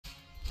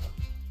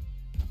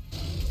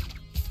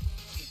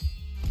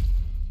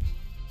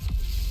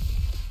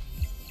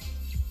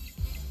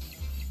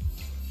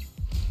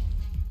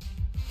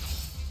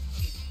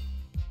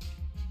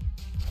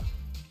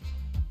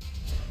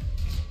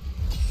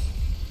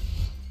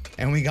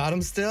And we got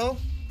him still?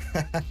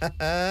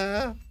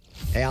 Hey,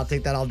 I'll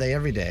take that all day,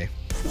 every day.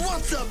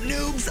 What's up,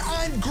 noobs?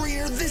 I'm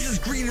Greener. This is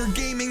Greener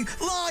Gaming.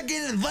 Log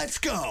in and let's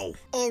go.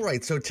 All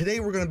right, so today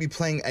we're going to be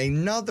playing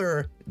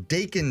another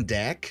Daken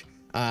deck.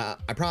 I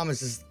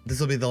promise this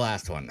will be the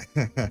last one,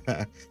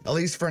 at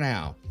least for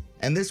now.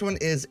 And this one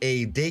is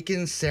a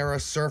Daken Sera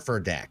SURFER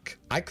deck.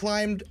 I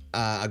climbed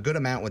a good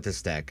amount with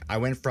this deck. I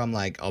went from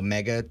like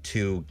Omega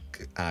to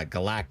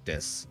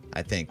Galactus,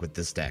 I think, with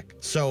this deck.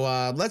 So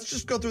let's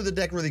just go through the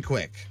deck really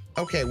quick.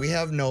 Okay, we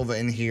have Nova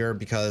in here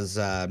because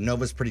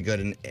Nova's pretty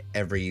good in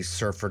every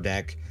SURFER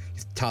deck.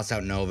 You toss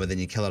out Nova, then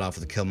you kill it off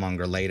with a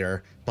Killmonger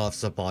later.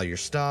 Buffs up all your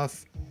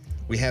stuff.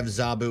 We have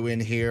Zabu in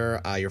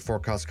here. Your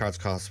 4-cost cards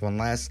cost 1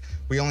 less.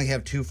 We only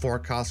have 2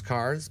 4-cost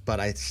cards,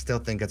 but I still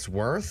think it's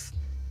worth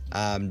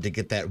to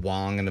get that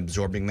Wong and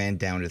Absorbing Man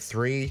down to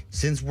 3.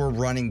 Since we're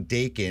running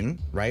Daken,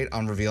 right,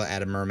 on reveal,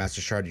 add a Mirror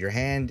Master Shard to your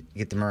hand. You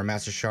get the Mirror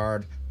Master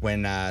Shard.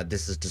 When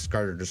this is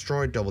discarded or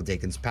destroyed, double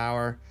Daken's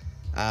power.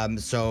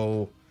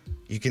 So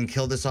you can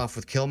kill this off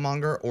with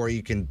Killmonger, or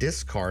you can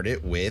discard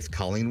it with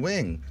Calling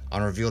Wing.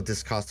 On reveal,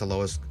 discard the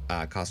lowest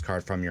cost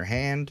card from your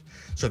hand.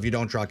 So if you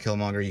don't draw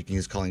Killmonger, you can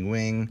use Calling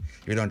Wing.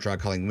 If you don't draw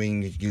Calling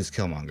Wing, you can use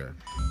Killmonger.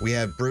 We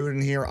have Brood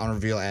in here. On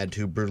reveal, add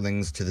 2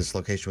 Broodlings to this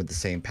location with the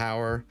same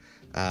power.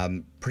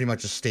 Pretty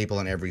much a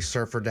staple in every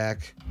SURFER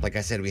deck. Like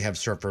I said, we have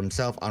SURFER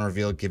himself. On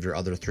reveal, give your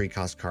other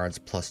 3-cost cards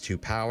plus 2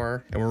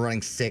 power. And we're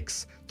running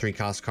 6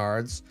 3-cost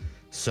cards.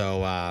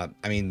 So, I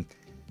mean,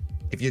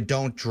 if you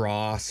don't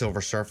draw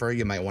Silver Surfer,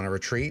 you might want to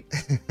retreat.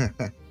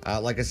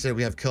 Like I said,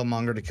 we have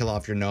Killmonger to kill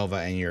off your Nova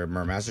and your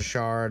Mirror Master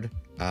Shard.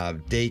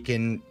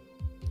 Daken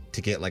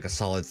to get like a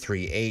solid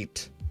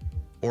 3/8.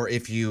 Or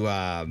if you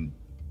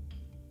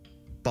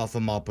buff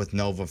him up with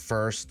Nova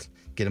first,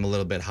 get him a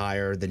little bit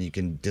higher, then you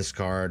can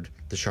discard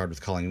the shard with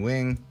Calling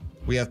Wing.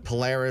 We have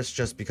Polaris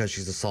just because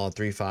she's a solid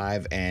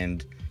 3/5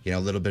 and, you know, a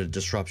little bit of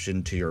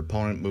disruption to your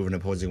opponent, move an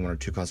opposing 1 or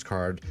 2-cost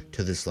card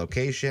to this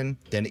location.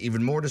 Then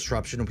even more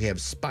disruption, we have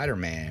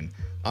Spider-Man.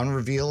 On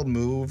reveal,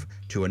 move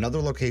to another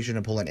location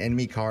and pull an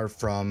enemy card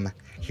from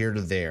here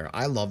to there.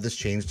 I love this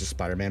change to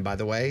Spider-Man, by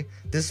the way.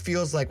 This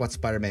feels like what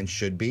Spider-Man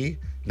should be,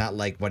 not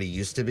like what he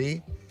used to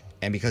be.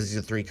 And because he's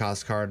a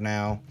 3-cost card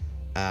now,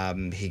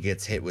 he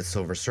gets hit with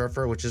Silver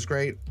Surfer, which is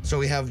great. So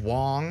we have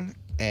Wong,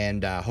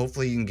 and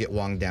hopefully you can get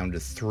Wong down to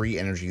 3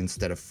 energy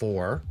instead of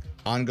 4.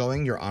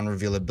 Ongoing, your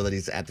on-reveal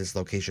abilities at this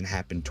location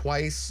happen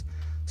twice.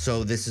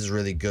 So this is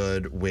really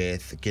good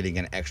with getting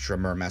an extra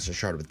Mirror Master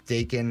Shard with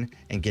Daken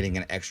and getting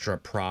an extra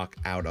proc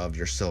out of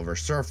your Silver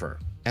Surfer.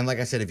 And like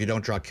I said, if you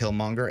don't draw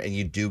Killmonger and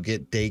you do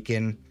get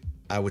Daken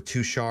with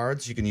 2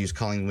 shards, you can use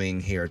Calling Wing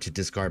here to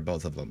discard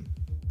both of them.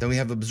 Then we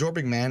have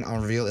Absorbing Man.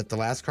 On reveal, if the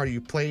last card you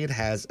played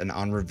has an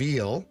on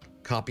reveal,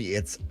 copy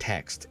its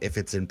text if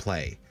it's in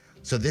play.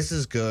 So this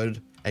is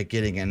good at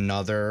getting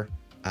another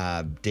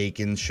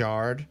Daken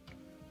shard,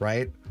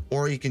 right?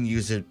 Or you can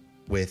use it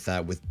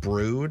with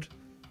Brood,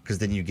 because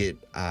then you get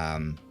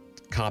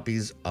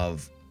copies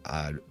of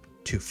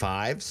 2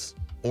 5s.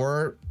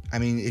 Or, I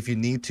mean, if you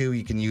need to,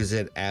 you can use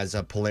it as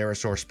a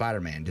Polaris or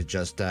Spider-Man to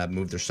just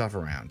move their stuff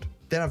around.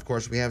 Then, of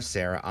course, we have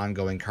Sera.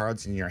 Ongoing,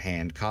 cards in your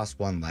hand cost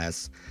 1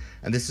 less.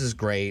 And this is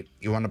great.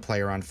 You want to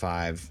play her on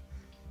 5.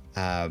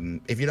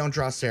 If you don't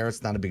draw Sera,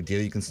 it's not a big deal.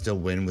 You can still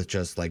win with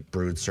just like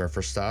Brood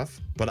Surfer stuff.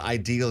 But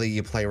ideally,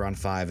 you play her on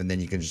 5, and then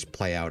you can just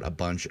play out a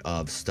bunch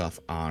of stuff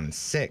on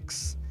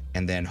 6.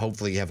 And then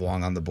hopefully you have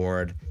Wong on the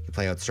board. You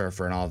play out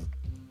Surfer and a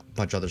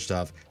bunch of other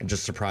stuff, and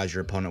just surprise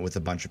your opponent with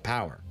a bunch of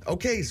power.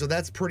 Okay, so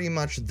that's pretty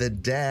much the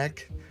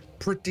deck.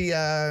 Pretty,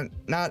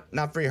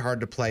 not very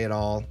hard to play at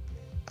all.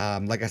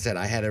 Like I said,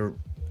 I had a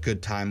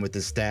good time with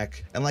this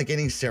deck, and like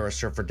any Sera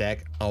Surfer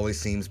deck,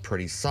 always seems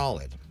pretty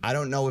solid. I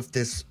don't know if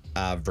this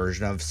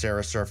version of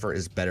Sera Surfer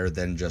is better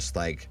than just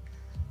like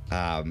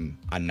a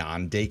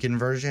non-Daken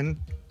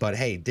version, but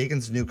hey,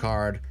 Daken's a new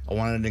card. I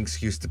wanted an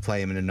excuse to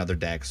play him in another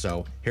deck,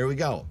 so here we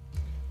go.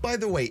 By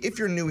the way, if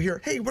you're new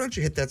here, hey, why don't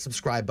you hit that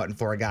subscribe button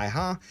for a guy,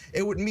 huh?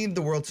 It would mean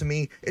the world to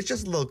me. It's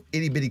just a little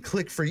itty-bitty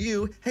click for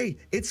you. Hey,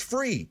 it's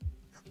free.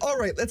 All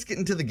right, let's get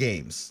into the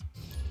games.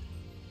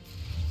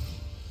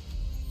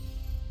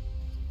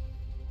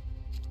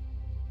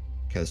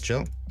 Okay, let's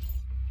chill.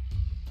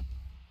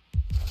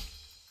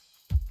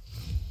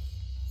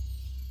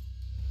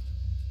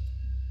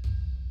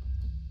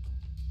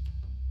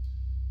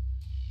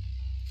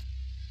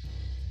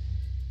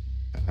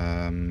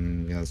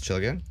 Yeah, let's chill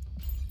again.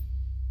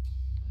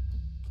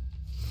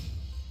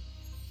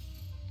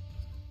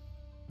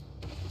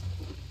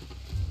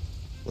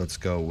 Let's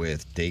go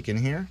with Daken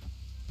here.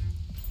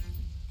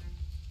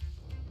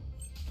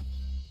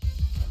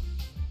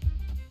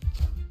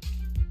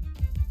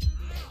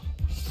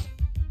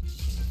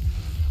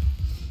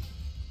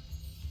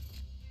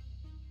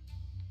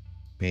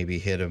 Maybe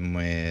hit him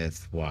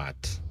with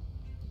what?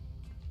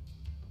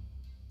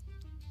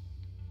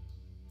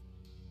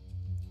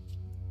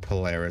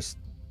 Polaris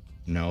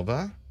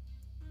Nova?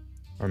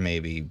 Or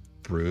maybe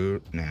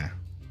Brood? Nah.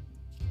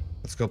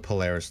 Let's go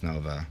Polaris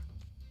Nova.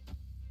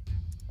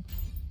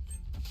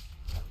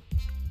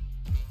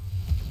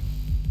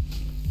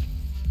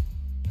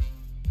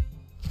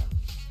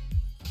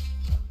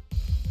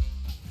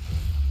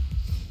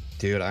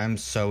 Dude, I'm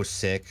so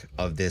sick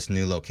of this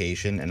new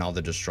location and all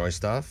the destroy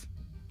stuff.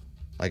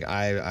 Like,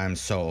 I'm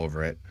so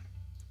over it.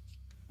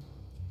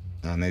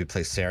 Maybe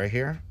play Sera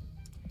here.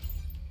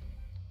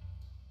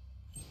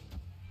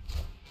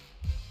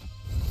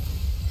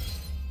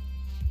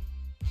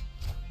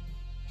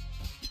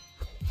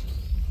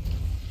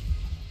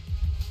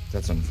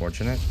 That's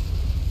unfortunate.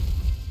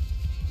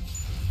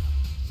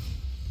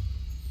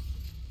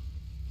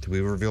 Do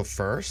we reveal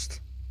first?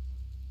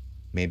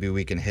 Maybe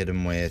we can hit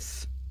him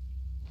with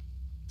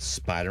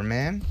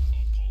Spider-Man.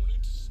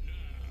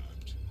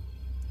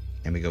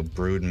 And we go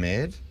Brood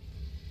mid.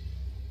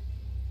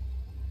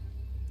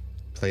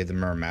 Play the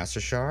Mer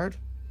Master Shard.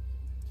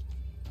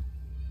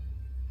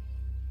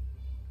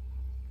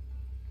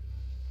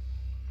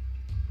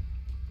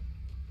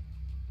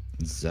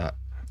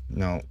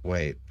 No,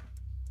 wait.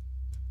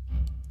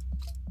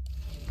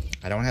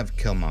 I don't have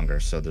Killmonger,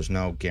 so there's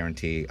no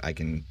guarantee I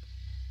can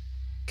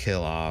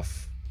kill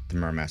off the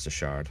Mer Master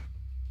Shard.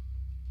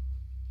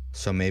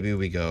 So maybe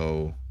we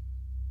go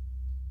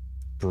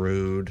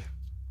Brood.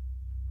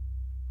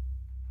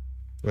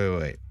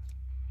 Wait.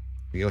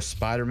 We go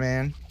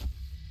Spider-Man,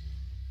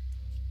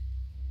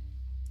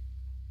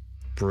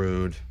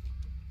 Brood,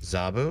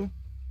 Zabu,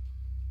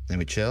 then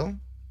we chill.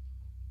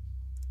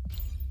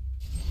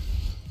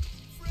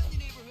 Friendly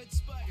neighborhood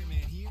Spider-Man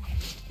here.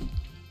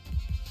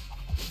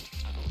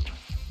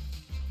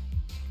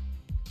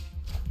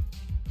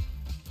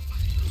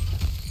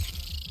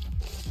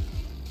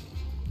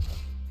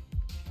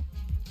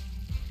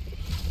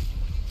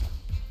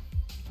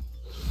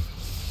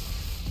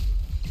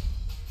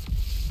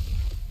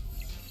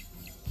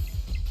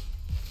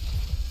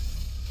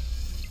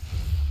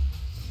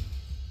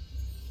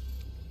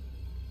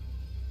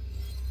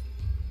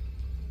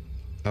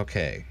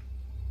 Okay.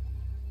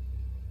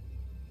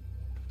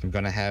 I'm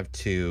gonna have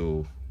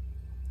to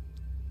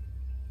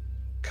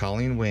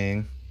Colleen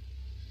Wing,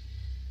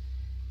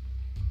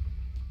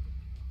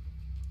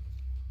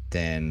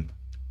 then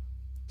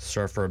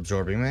Surfer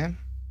Absorbing Man.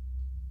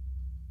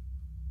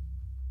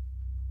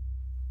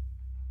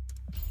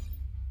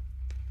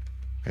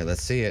 Okay,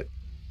 let's see it.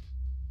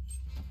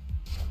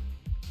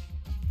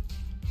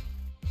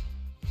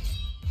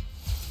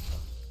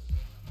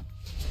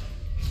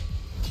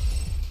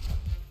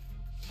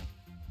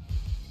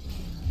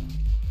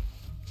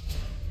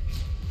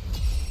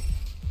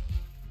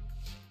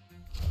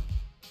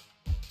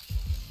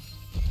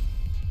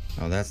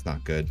 Oh, that's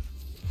not good.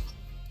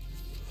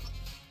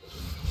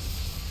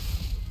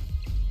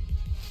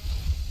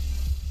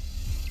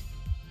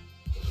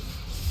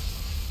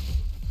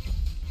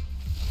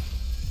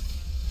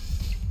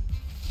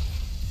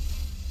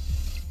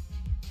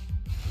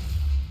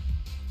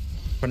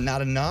 But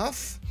not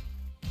enough?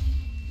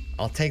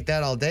 I'll take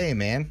that all day,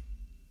 man.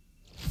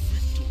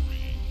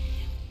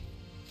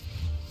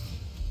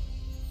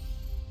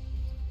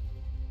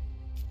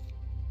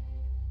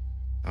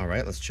 All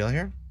right, let's chill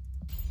here.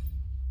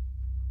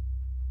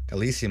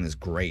 Elysium is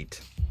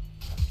great.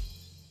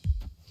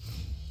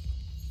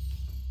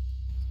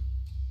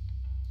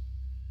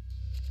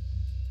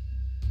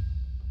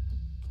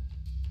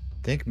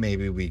 I think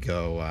maybe we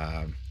go,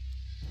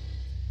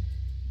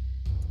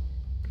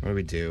 what do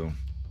we do?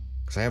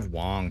 Because I have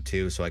Wong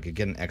too, so I could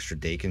get an extra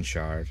Daken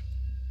shard.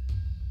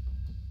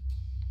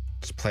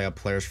 Just play up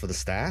players for the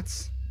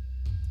stats?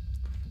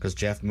 Because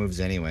Jeff moves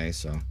anyway,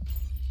 so.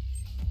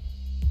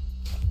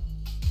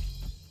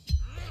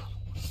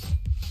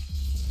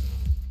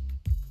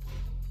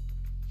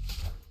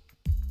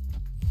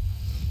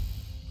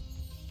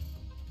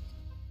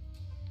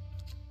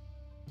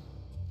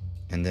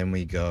 And then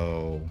we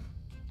go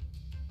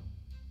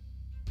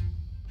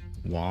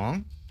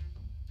Wong.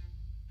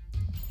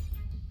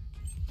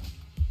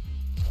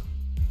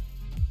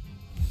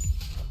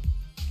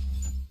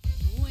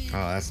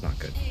 Oh, that's not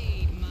good.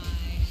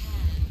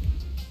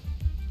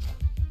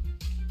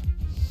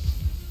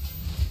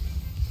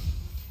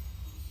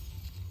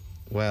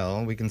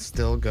 Well, we can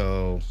still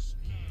go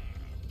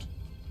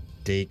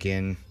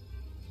Daken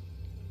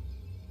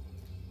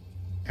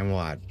and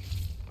what?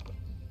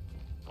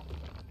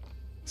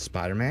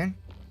 Spider-Man?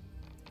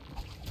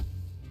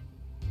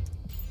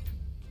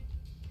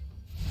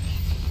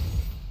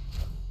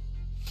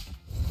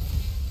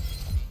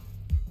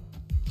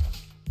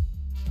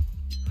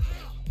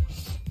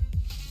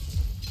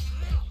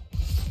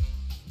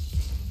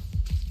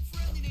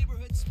 Friendly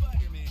neighborhood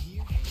Spider-Man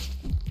here.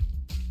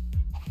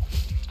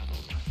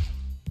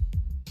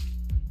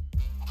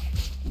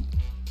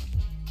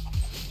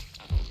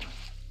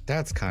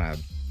 That's kind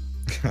of...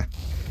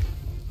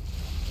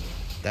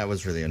 That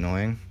was really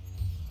annoying.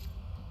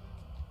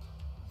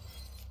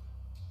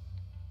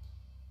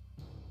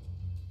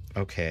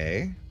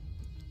 Okay.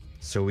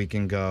 So we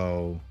can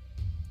go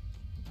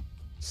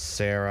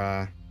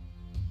Sera,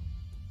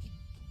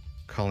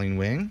 Colleen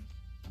Wing,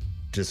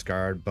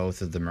 discard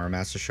both of the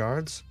Mermaster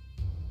shards.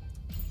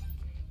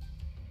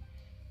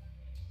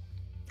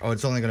 Oh,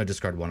 it's only going to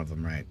discard one of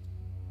them, right?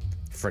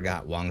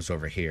 Forgot Wong's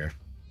over here.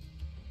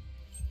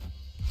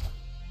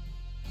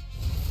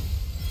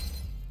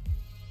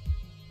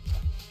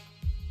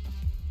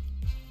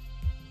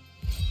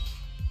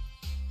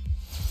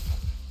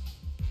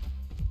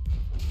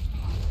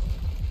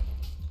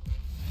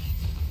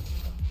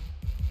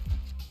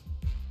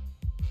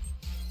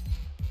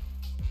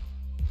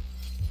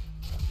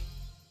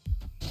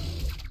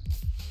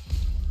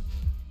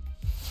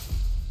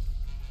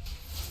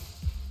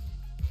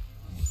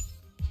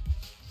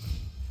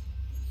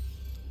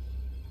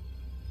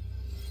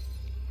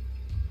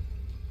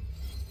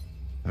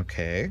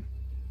 Okay.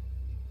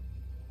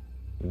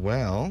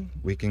 Well,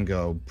 we can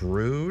go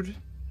Brood.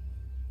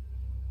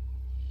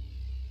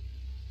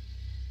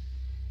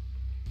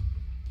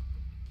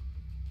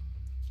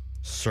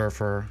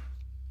 Surfer.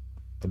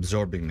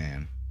 Absorbing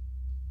Man.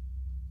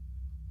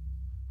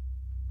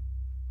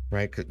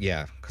 Right?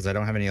 Yeah, because I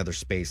don't have any other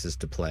spaces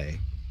to play.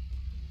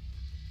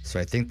 So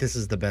I think this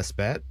is the best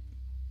bet.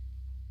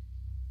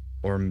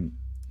 Or do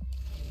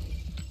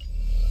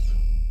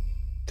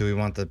we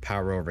want the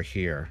power over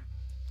here?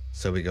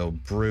 So we go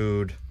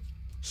Brood,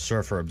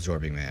 Surfer,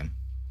 Absorbing Man.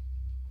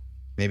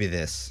 Maybe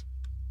this.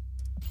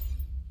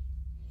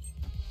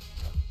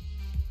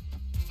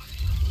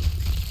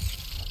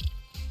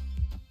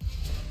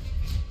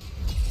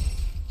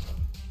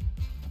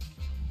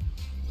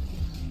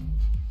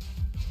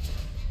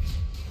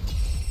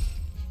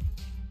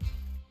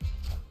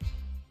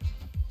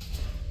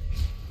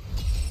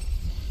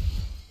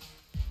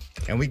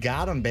 And we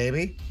got him,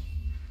 baby.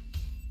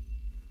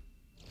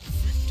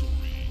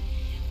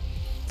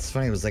 It's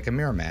funny, it was like a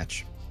mirror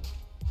match.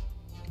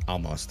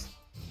 Almost.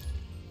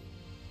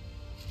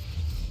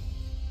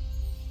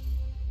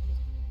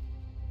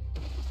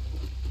 All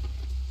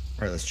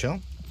right, let's chill.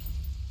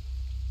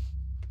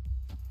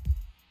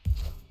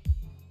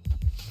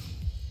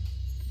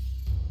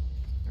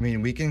 I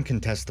mean, we can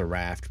contest the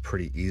raft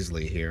pretty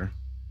easily here.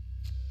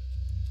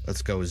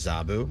 Let's go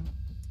Zabu.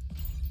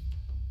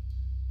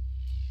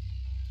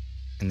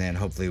 And then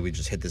hopefully we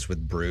just hit this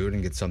with Brood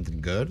and get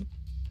something good.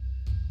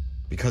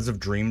 Because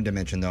of Dream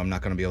Dimension, though, I'm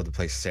not going to be able to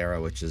play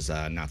Sera, which is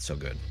not so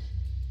good.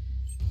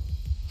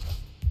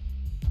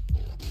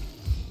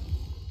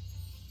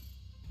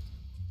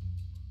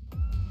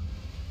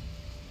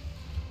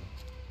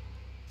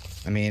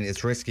 I mean,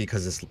 it's risky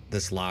because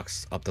this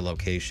locks up the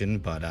location,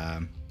 but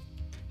I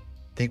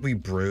think we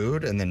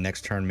Brood, and then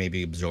next turn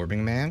maybe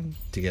Absorbing Man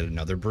to get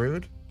another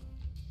Brood.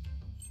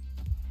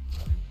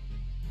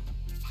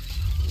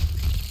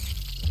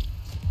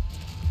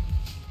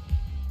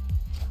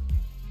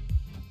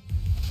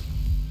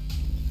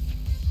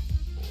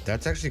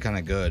 That's actually kind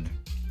of good.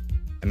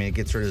 I mean, it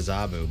gets rid of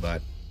Zabu,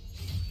 but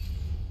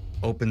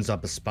opens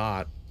up a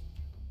spot.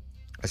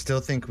 I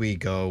still think we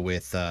go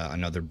with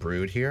another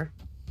Brood here.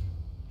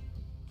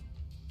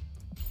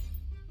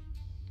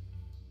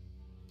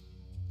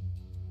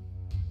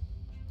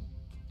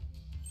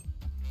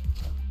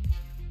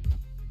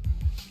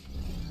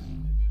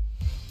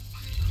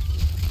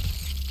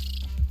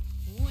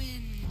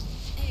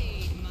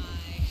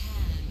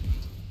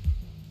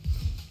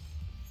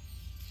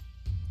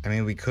 I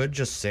mean, we could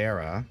just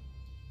Sera.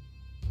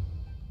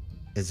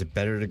 Is it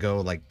better to go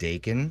like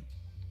Daken?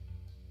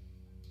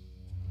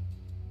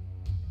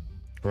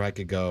 Or I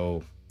could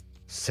go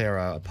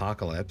Sera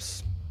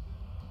Apocalypse.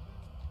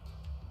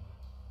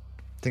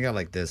 I think I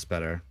like this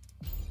better.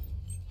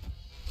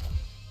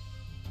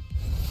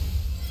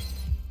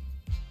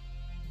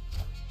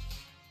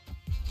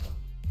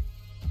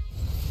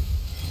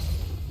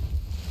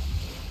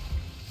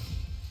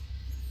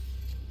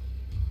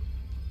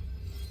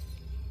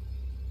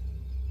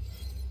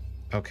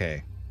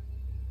 Okay.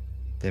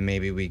 Then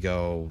maybe we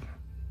go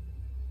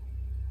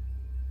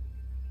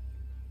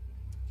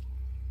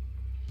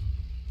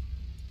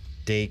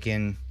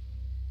Daken,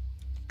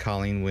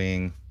 Colleen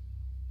Wing.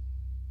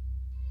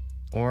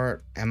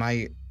 Or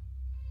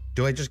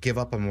do I just give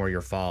up on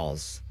Warrior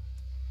Falls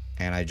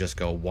and I just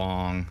go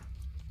Wong,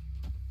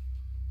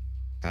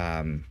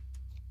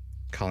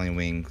 Colleen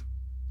Wing,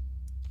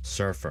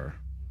 Surfer?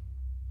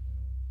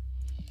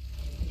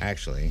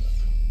 Actually,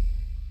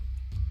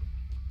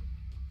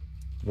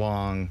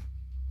 Wong.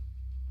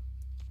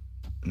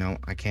 No,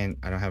 I can't.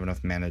 I don't have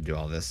enough mana to do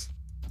all this.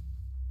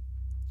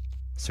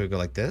 So we go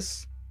like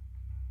this.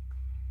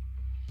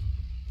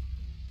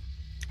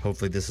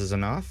 Hopefully this is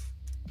enough.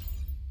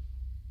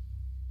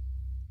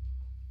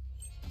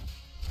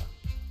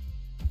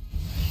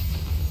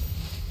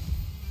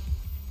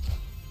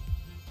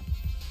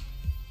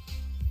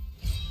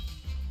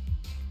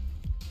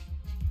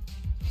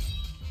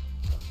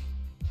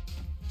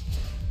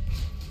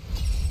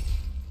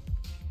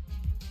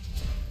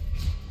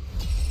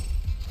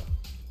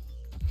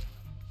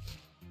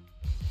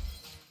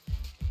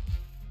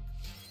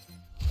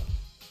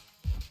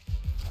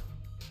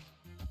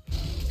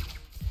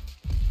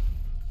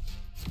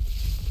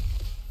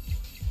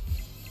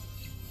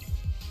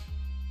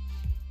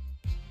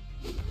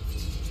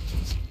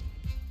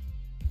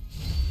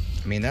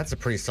 I mean, that's a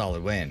pretty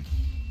solid win.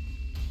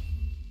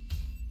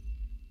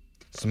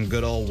 Some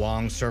good old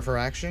Wong Surfer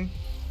action.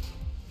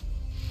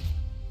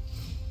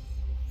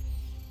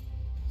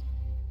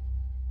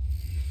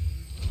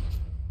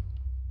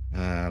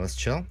 Let's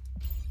chill.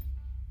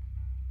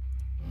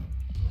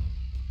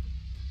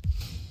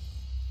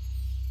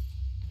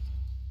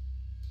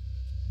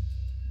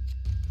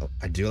 Oh,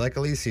 I do like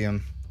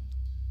Elysium.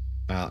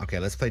 Okay,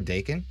 let's play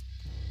Daken.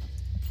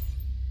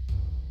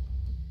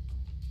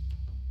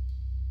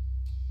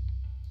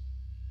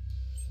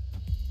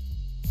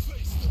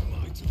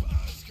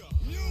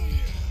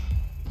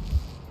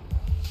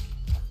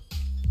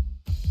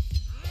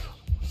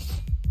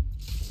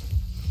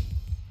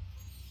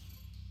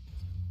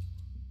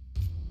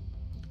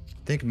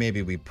 think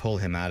maybe we pull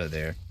him out of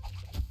there.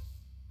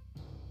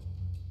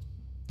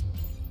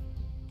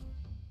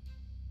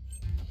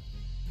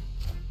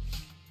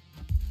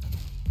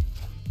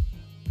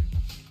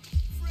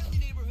 Friendly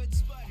neighborhood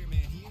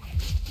Spider-Man here.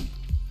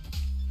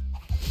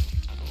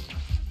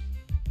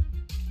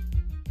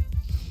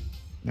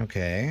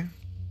 Okay.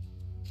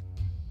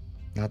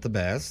 Not the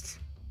best.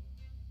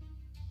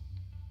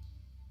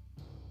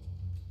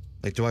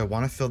 Like, do I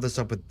want to fill this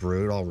up with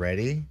brood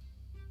already?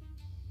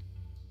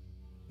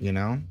 You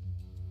know?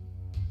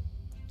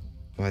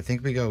 Well, I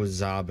think we go with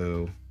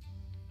Zabu.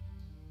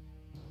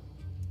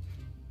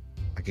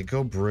 I could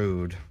go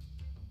brood.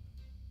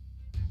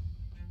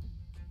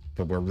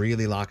 But we're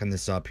really locking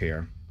this up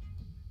here.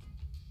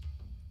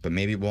 But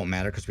maybe it won't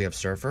matter because we have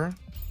Surfer.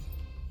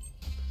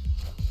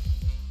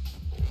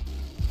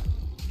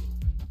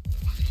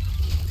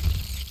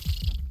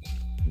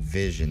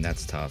 Vision,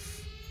 that's tough.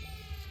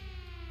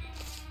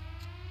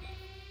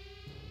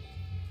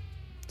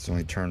 It's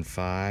only turn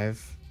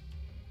 5.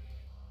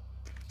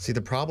 See,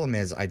 the problem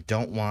is I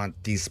don't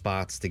want these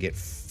spots to get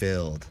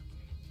filled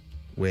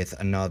with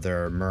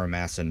another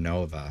Muramasa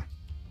Nova.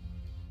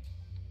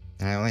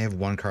 And I only have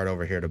one card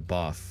over here to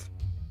buff.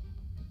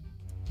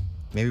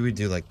 Maybe we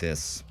do like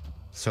this.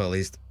 So at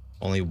least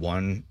only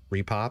one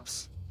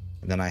repops.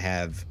 And then I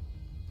have,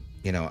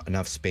 you know,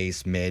 enough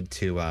space mid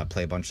to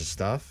play a bunch of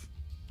stuff.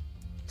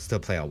 Still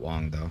play out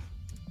Wong, though.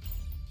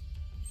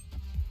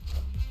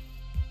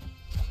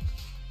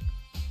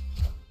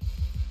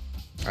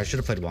 I should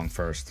have played Wong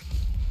first.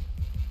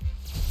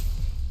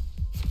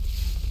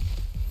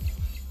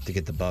 To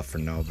get the buff for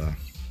Nova.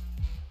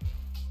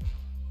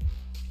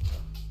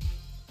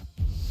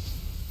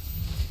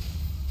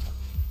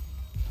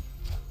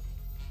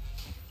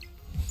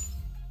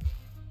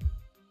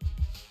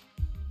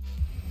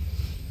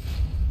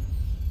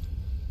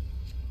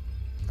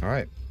 All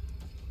right.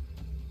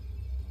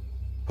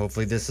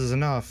 Hopefully this is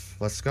enough.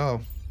 Let's go.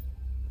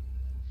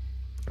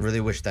 I really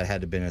wish that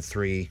had to been a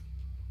 3.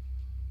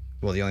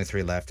 Well, the only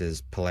 3 left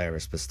is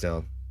Polaris, but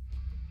still.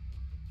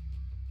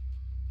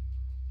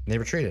 They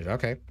retreated.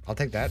 Okay, I'll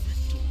take that.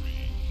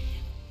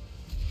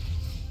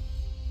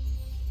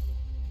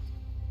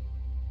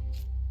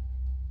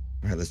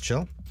 All right, let's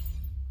chill.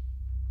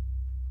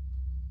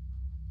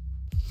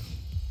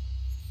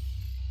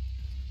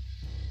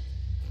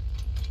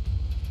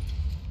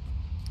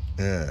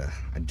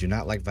 I do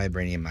not like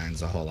Vibranium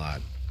Mines a whole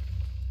lot.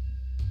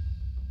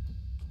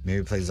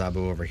 Maybe play Zabu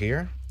over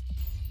here.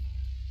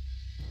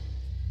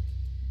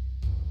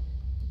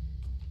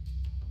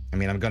 I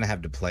mean, I'm gonna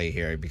have to play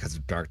here because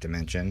of Dark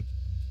Dimension,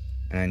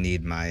 and I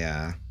need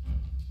my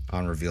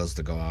on reveals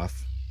to go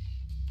off.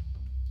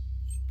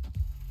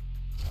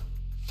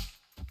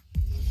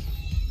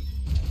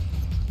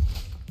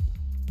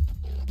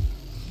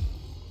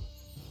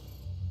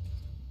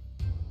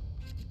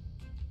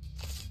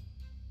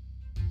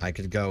 I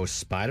could go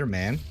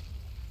Spider-Man.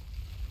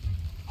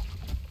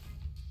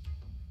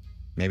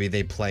 Maybe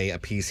they play a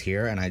piece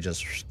here and I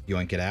just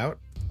yoink it out.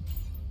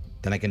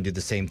 Then I can do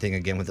the same thing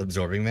again with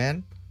Absorbing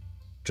Man.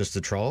 Just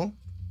to troll.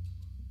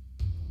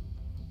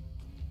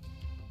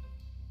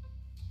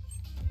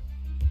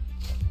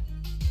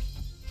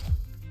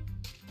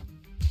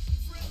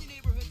 Friendly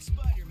neighborhood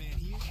Spider-Man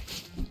here.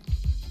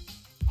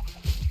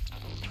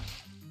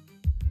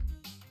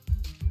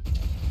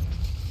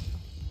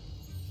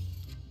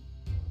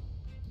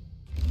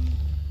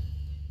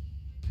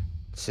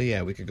 So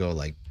yeah, we could go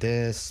like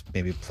this.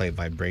 Maybe play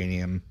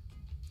Vibranium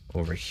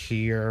over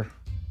here.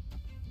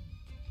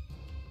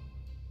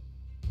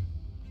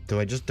 Do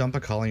I just dump a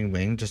Calling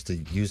Wing just to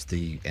use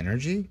the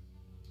energy?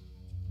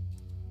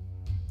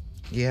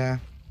 Yeah.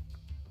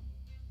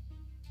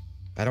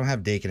 I don't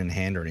have Daken in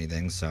hand or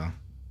anything, so.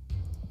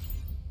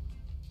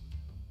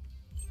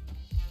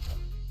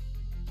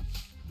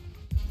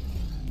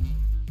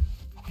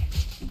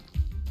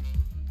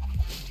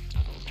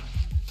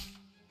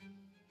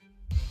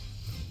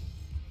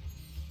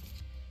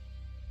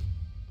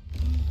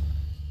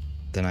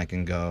 Then I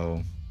can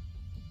go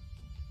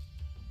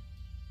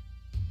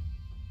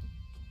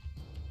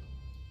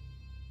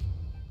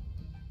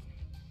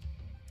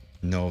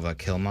Nova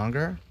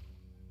Killmonger.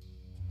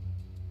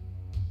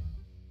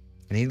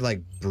 I need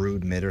like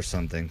Brood mid or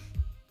something.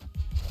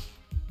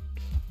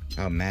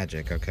 Oh,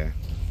 magic, okay.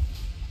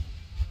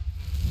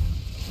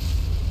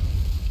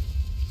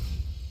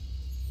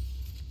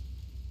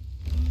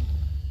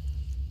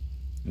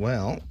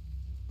 Well,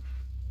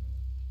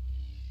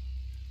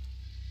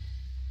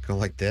 go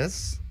like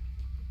this.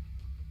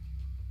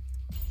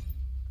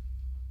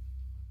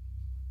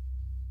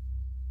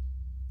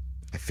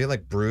 I feel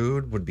like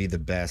Brood would be the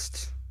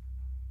best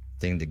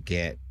thing to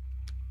get,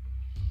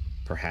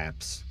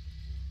 perhaps.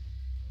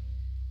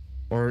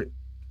 Or,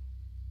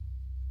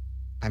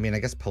 I mean, I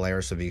guess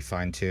Polaris would be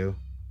fine too.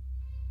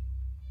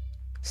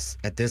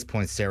 At this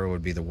point, Sera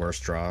would be the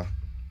worst draw.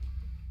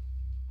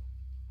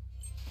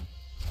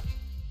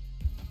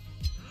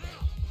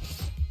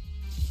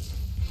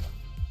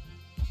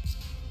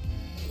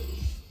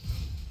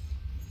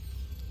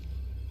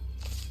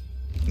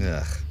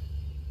 Ugh.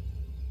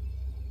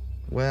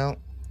 Well,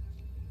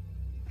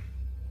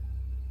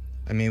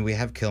 I mean, we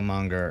have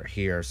Killmonger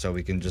here, so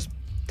we can just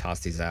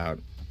toss these out.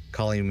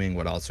 Calling Wing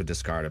would also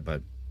discard it,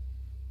 but...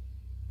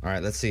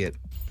 Alright, let's see it.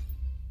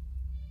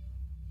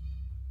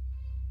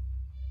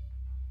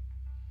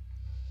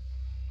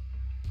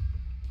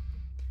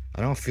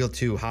 I don't feel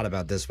too hot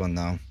about this one,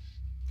 though. I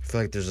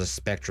feel like there's a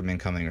Spectrum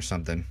incoming or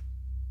something.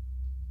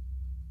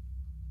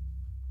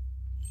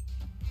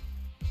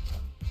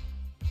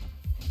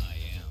 I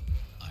am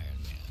Iron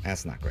Man.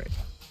 That's not great.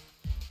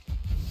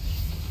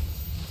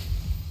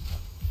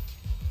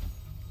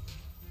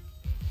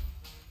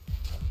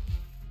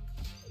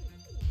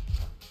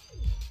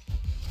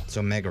 It's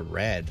Omega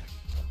Red.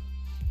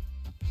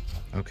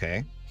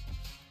 Okay.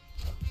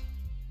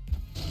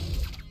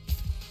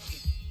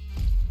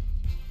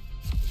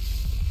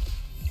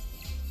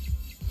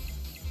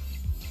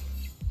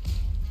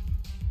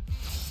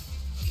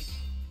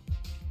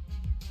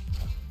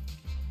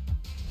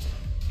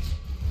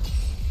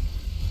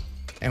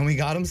 And we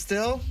got him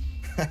still?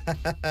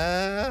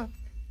 Hey,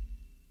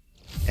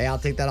 I'll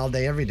take that all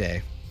day, every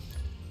day.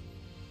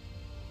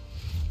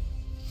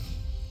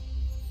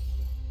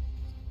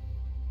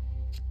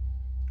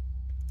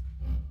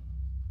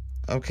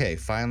 Okay,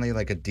 finally,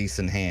 like a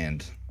decent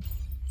hand.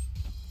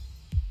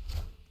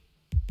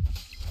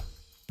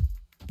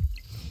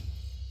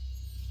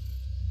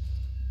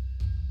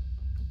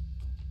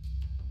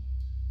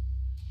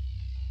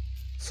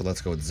 So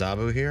let's go with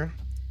Zabu here.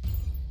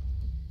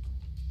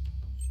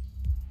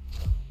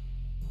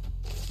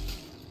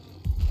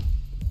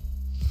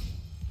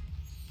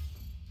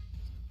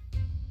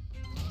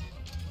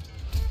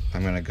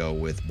 I'm gonna go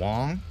with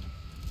Wong.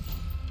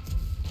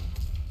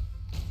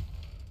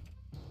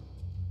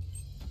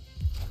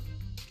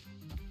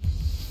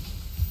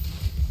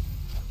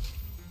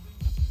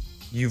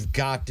 You've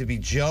got to be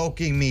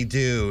joking me,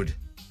 dude.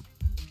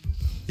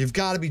 You've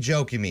got to be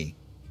joking me.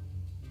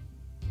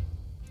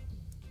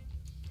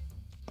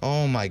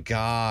 Oh my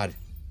God.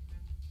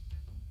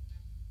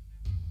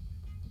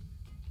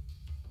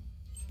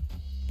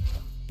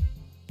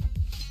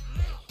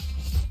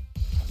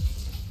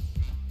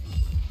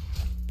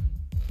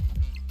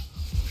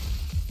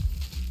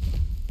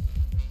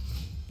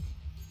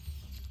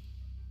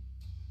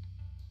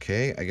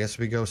 Okay, I guess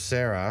we go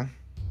Sera.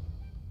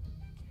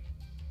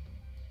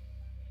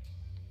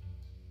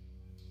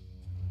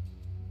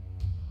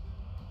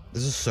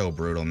 This is so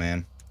brutal,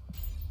 man.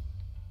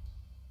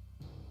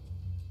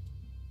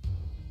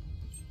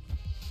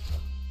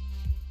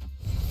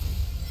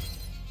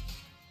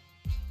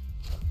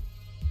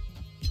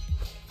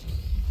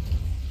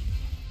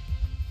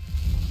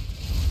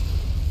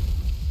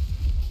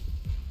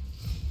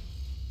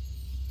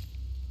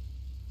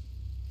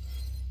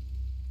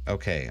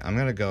 Okay, I'm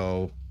gonna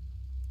go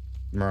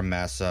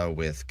Muramasa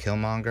with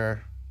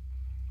Killmonger.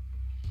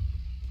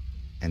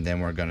 And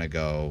then we're gonna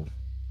go...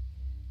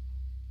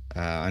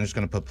 I'm just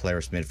gonna put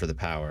Polaris mid for the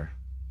power.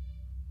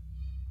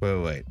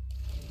 Wait.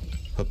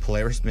 Put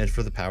Polaris mid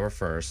for the power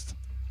first,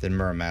 then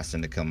Muramasa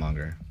into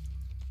Killmonger.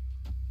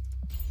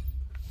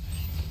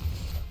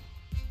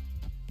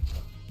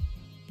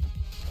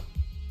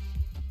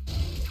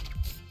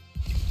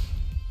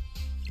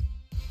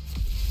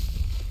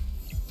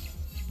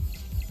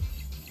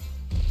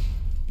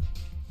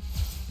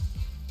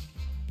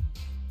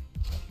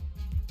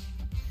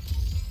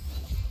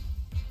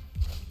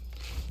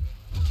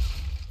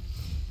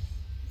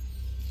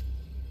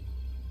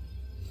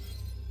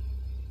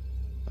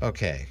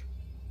 Okay.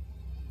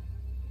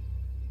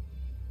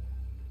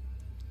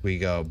 We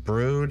go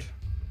Brood,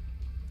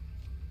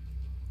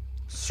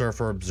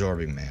 Surfer,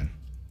 Absorbing Man.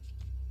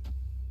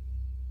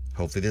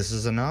 Hopefully this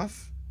is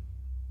enough.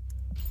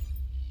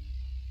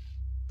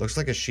 Looks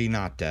like a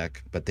She-Not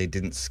deck, but they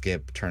didn't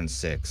skip turn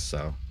 6,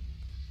 so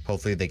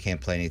hopefully they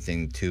can't play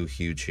anything too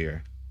huge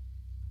here.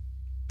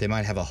 They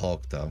might have a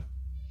Hulk, though.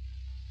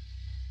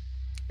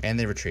 And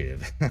they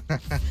retreated.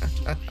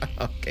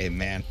 Okay,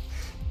 man.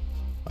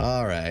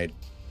 All right.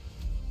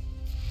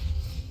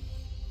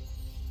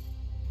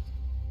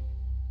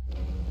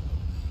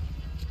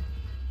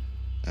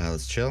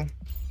 Let's chill.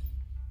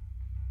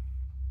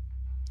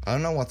 I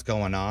don't know what's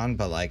going on,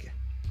 but like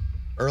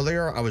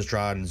earlier I was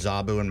drawing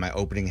Zabu in my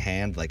opening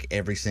hand like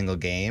every single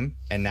game,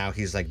 and now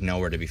he's like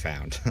nowhere to be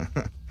found.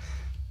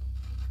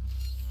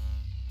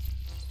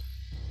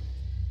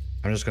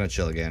 I'm just gonna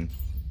chill again.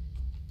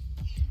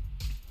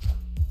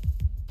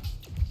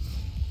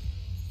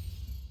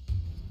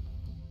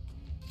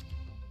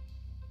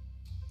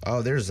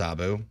 Oh, there's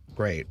Zabu.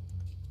 Great.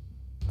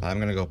 I'm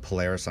gonna go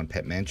Polaris on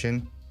Pet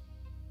Mansion.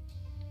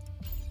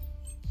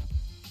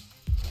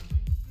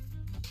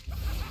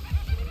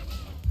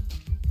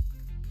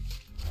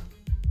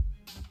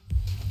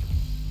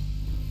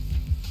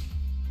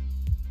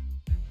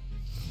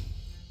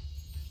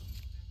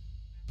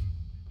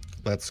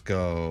 Let's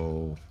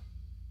go.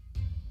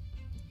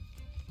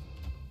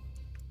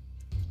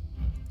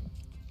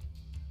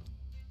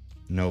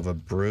 Nova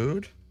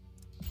Brood.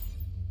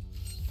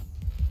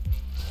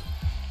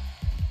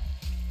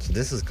 So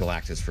this is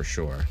Galactus for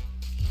sure.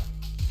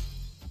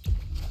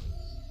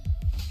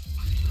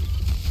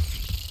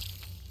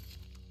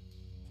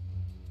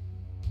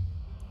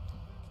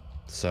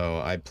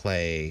 So I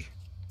play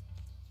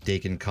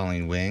Daken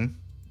Calling Wing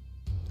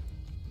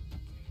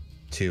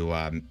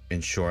to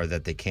ensure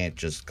that they can't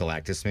just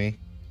Galactus me.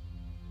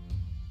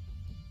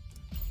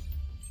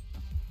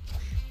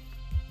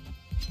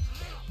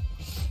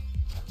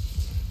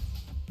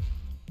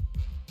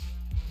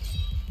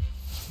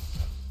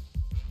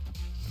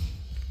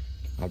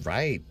 All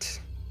right.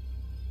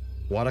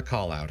 What a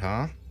call out,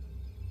 huh?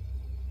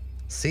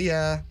 See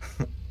ya.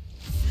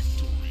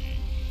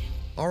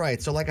 All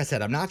right, so like I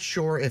said, I'm not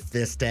sure if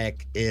this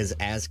deck is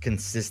as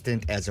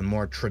consistent as a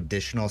more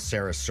traditional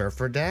Sera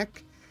Surfer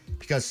deck,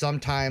 because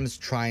sometimes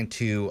trying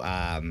to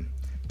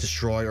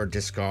destroy or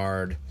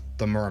discard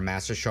the Mirror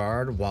Master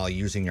Shard while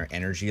using your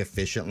energy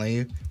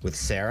efficiently with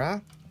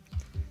Sera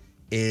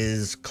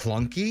is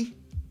clunky,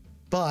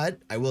 but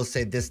I will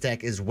say this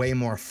deck is way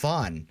more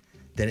fun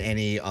than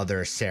any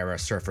other Sera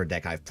Surfer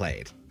deck I've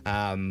played.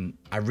 I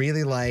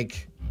really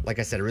like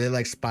I said, I really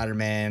like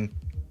Spider-Man,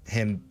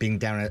 him being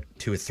down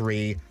to a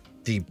 3.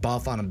 The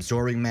buff on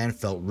Absorbing Man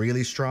felt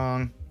really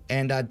strong.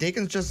 And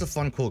Daken's just a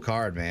fun, cool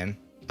card, man.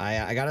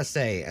 I gotta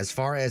say, as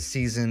far as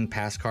season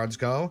pass cards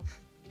go,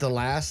 the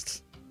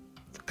last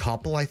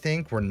couple, I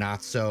think, were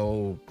not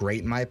so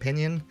great in my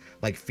opinion.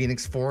 Like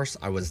Phoenix Force,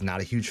 I was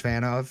not a huge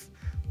fan of.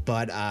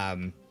 But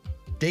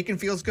Daken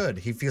feels good.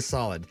 He feels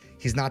solid.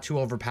 He's not too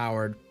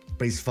overpowered,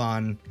 but he's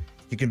fun.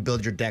 You can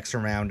build your decks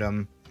around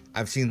him.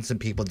 I've seen some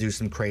people do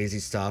some crazy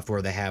stuff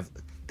where they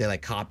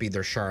like copy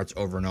their shards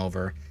over and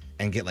over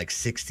and get like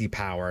 60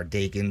 power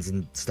Dakens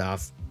and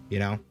stuff, you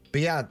know? But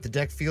yeah, the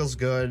deck feels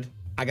good.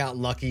 I got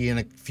lucky in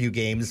a few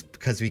games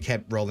because we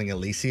kept rolling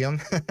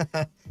Elysium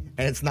and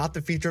it's not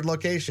the featured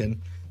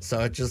location. So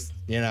it just,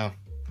 you know,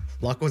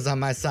 luck was on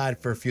my side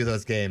for a few of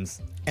those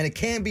games. And it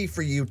can be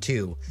for you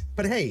too.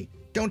 But hey,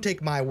 don't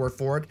take my word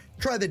for it.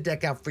 Try the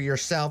deck out for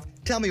yourself.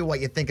 Tell me what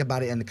you think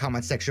about it in the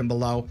comment section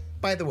below.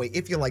 By the way,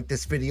 if you like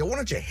this video, why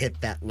don't you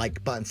hit that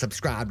like button,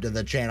 subscribe to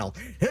the channel,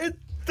 hit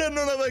the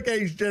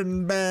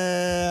notification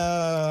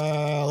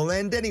bell,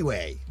 and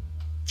anyway,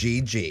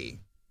 GG.